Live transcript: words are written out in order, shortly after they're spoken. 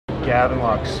Gavin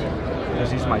Lux, because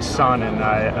he's my son, and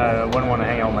I wouldn't want to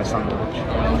hang out with my son too much.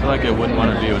 I feel like I wouldn't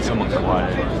want to be with someone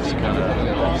quiet. It's kind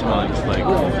of someone that's like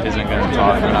isn't going to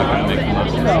talk, they're not going to make the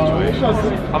most of the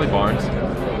situation. Probably Barnes,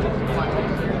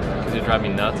 because he'd drive me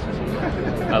nuts.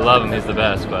 I love him, he's the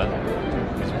best, but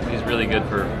he's really good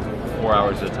for 4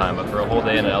 hours at a time, but for a whole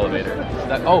day in an elevator.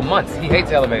 Oh, months. He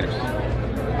hates elevators.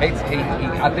 I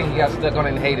think he got stuck on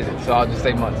it and hated it, so I'll just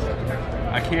say months.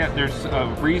 I can't, there's a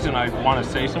reason I want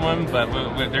to say someone, but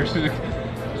there's he's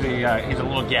a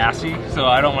little gassy, so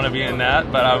I don't want to be in that,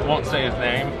 but I won't say his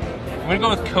name. I'm going to go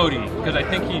with Cody, because I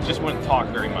think he just wouldn't talk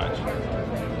very much.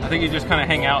 I think he'd just kind of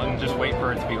hang out and just wait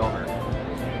for it to be over.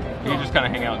 He'd just kind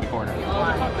of hang out in the corner.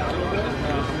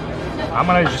 I'm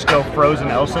going to just go Frozen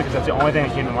Elsa, because that's the only thing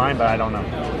that came to mind, but I don't know.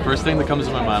 First thing that comes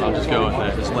to my mind, I'll just go with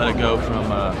it. Just Let It Go from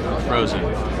Frozen.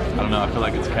 I don't know, I feel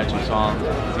like it's a catchy song.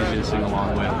 It's easy to sing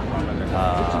along with.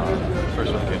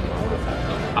 First one came to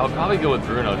mind. I would probably go with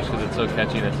Bruno, just because it's so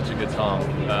catchy and it's such a good song.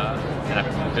 And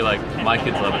I feel like my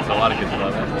kids love it, so a lot of kids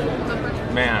love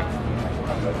it. Man,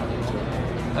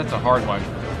 that's a hard one.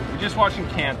 We're just watching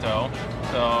Canto,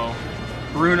 so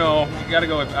Bruno, you gotta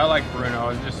go with, I like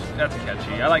Bruno, that's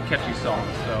catchy. I like catchy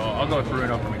songs, so I'll go with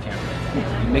Bruno from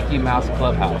Encanto. Mickey Mouse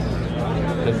Clubhouse,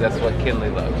 because that's what Kinley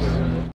loves.